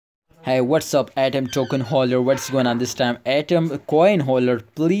Hey, what's up, Atom token holder? What's going on this time? Atom coin holder,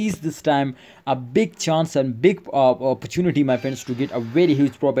 please, this time a big chance and big opportunity, my friends, to get a very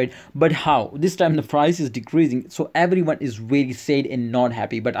huge profit. But how? This time the price is decreasing, so everyone is very sad and not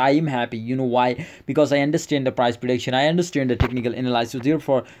happy. But I am happy. You know why? Because I understand the price prediction, I understand the technical analysis.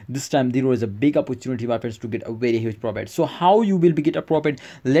 Therefore, this time there is a big opportunity, my friends, to get a very huge profit. So how you will be get a profit?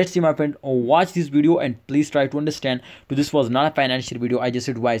 Let's see, my friend. Watch this video and please try to understand. This was not a financial video. I just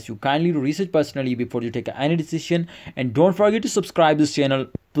advise you kindly to research personally before you take any decision, and don't forget to subscribe this channel.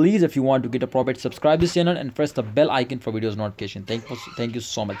 Please, if you want to get a profit, subscribe this channel and press the bell icon for videos notification. Thank you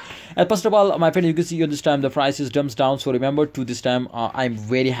so much. And first of all, my friend, you can see here this time the prices dumps down. So remember, to this time I'm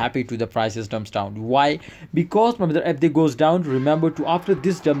very happy to the prices dumps down. Why? Because remember, if they goes down, remember to after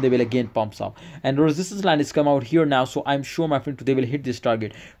this dump they will again pumps up, and the resistance line is come out here now. So I'm sure, my friend, they will hit this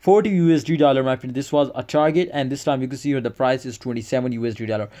target 40 USD dollar, my friend. This was a target, and this time you can see here the price is 27 USD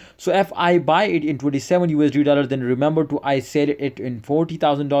dollar. So if I buy it in 27 USD dollar, then remember to I sell it in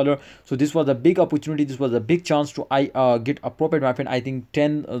 $40,000. So this was a big opportunity, this was a big chance to I get a profit, my friend. I think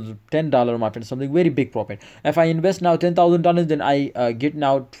 $10, my friend, something very big profit. If I invest now $10,000, then I get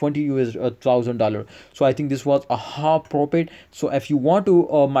now $20,000. So I think this was a half profit. So if you want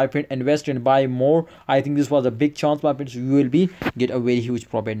to my friend, invest and buy more, I think this was a big chance, my friends. So you will be get a very huge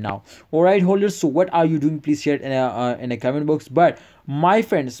profit now. All right, holders, so what are you doing? Please share it in a comment box. But my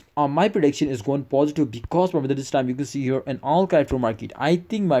friends, my prediction is going positive, because remember this time you can see here an all crypto market. I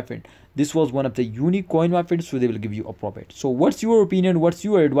think, my friend, this was one of the unique coin, my friends, so they will give you a profit. So what's your opinion, what's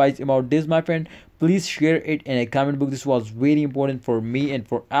your advice about this, my friend? Please share it in a comment box. This was very important for me and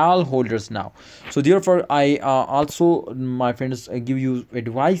for all holders now. So therefore I also, my friends, give you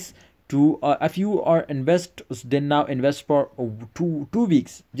advice to if you are invest, then now invest for two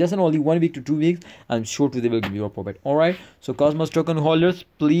weeks, just and only 1 week to 2 weeks. I'm sure they will give you a profit. All right, so Cosmos token holders,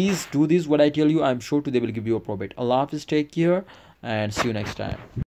 please do this what I tell you. I'm sure they will give you a profit. Allah Hafiz, take care, and see you next time.